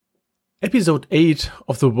Episode 8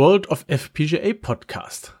 of the World of FPGA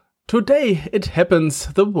podcast. Today it happens,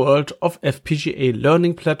 the World of FPGA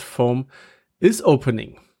learning platform is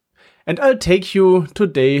opening. And I'll take you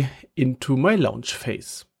today into my launch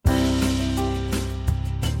phase.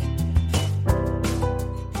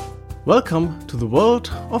 Welcome to the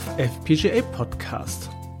World of FPGA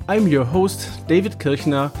podcast. I'm your host, David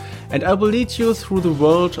Kirchner, and I will lead you through the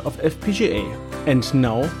world of FPGA. And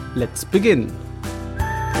now, let's begin.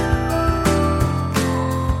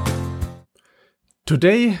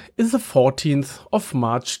 Today is the 14th of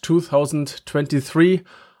March 2023,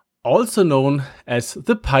 also known as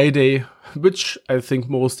the Pi Day, which I think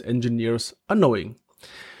most engineers are knowing.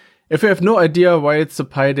 If you have no idea why it's a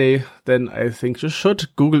Pi Day, then I think you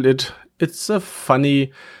should Google it. It's a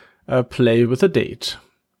funny play with a date.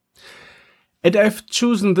 And I've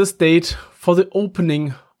chosen this date for the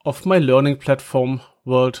opening of my learning platform,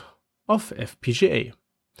 World of FPGA.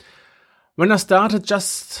 When I started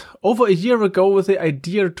just over a year ago with the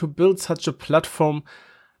idea to build such a platform,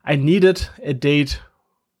 I needed a date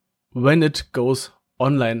when it goes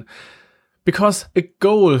online. Because a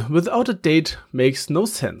goal without a date makes no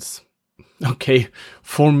sense. Okay,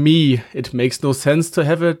 for me, it makes no sense to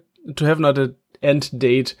have not an end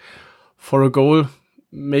date for a goal.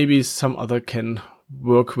 Maybe some other can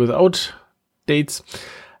work without dates.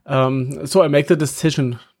 So I make the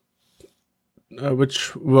decision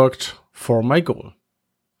which worked for my goal.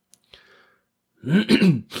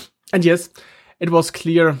 And yes, it was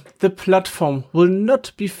clear the platform will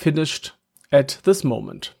not be finished at this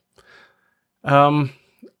moment.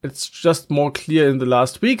 It's just more clear in the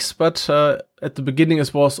last weeks, but at the beginning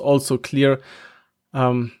it was also clear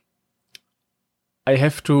I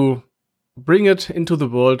have to bring it into the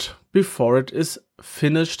world before it is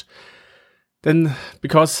finished. Then,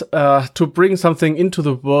 because to bring something into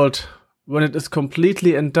the world when it is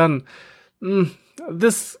completely and done,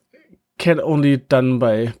 this can only be done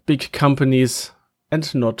by big companies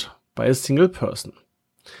and not by a single person.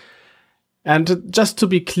 And just to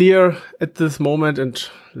be clear at this moment, and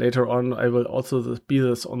later on I will also be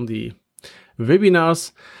this on the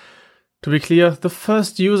webinars, to be clear, the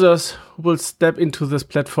first users who will step into this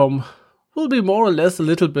platform will be more or less a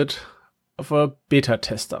little bit of a beta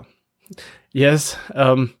tester. Yes,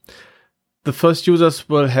 the first users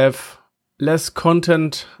will have less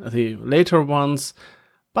content, the later ones,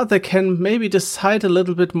 but they can maybe decide a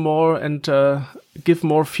little bit more and give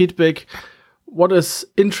more feedback what is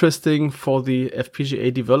interesting for the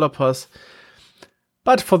FPGA developers.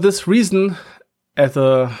 But for this reason,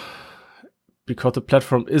 because the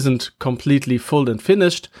platform isn't completely full and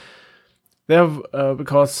finished,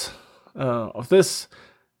 because of this,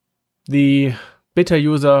 the beta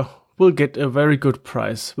user will get a very good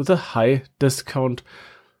price with a high discount,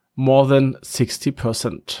 more than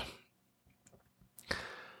 60%.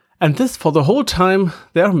 And this for the whole time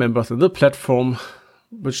they are members in the platform,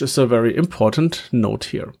 which is a very important note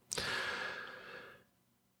here.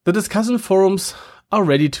 The discussion forums are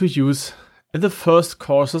ready to use, and the first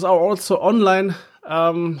courses are also online.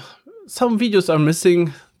 Some videos are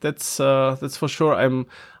missing, that's for sure. I'm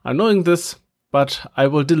knowing this, but I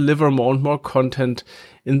will deliver more and more content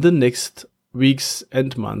in the next weeks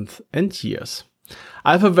and months and years.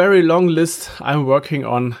 I have a very long list I'm working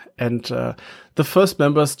on, and the first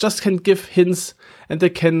members just can give hints and they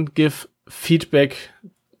can give feedback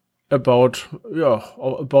about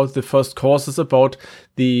the first courses, about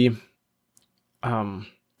the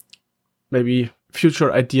maybe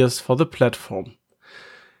future ideas for the platform.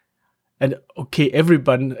 And okay,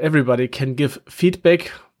 everybody can give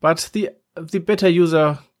feedback, but the beta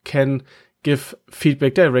user can give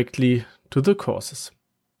feedback directly to the courses.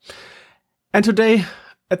 And today,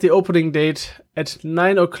 at the opening date, at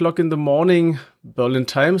 9 o'clock in the morning, Berlin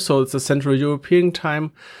time, so it's a Central European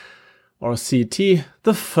time, or CET,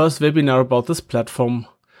 the first webinar about this platform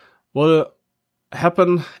will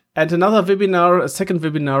happen. And a second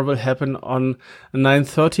webinar will happen on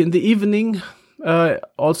 9:30 in the evening,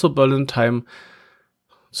 also Berlin time.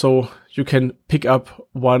 So you can pick up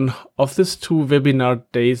one of these two webinar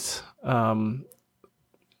days.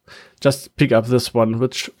 Just pick up this one,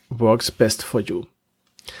 which works best for you.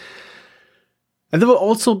 And there will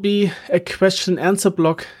also be a question and answer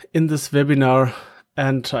block in this webinar.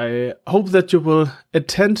 And I hope that you will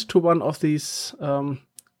attend to one of these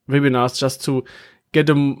webinars just to get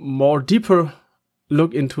a more deeper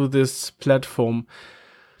look into this platform.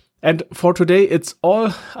 And for today, it's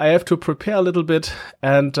all. I have to prepare a little bit.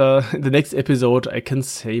 And in the next episode, I can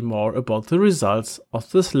say more about the results of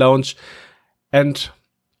this launch and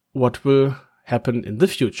what will happen in the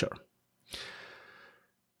future.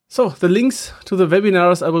 So the links to the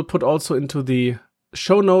webinars I will put also into the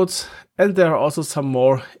show notes, and there are also some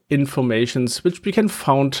more informations which we can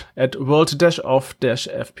find at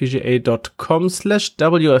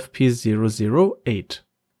world-of-fpga.com/WFP008.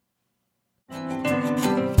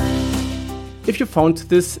 If you found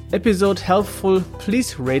this episode helpful,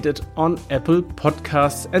 please rate it on Apple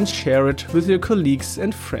Podcasts and share it with your colleagues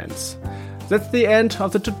and friends. That's the end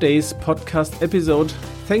of today's podcast episode.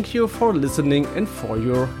 Thank you for listening and for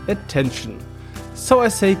your attention. So I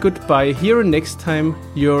say goodbye here, and next time,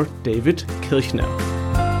 your David Kirchner.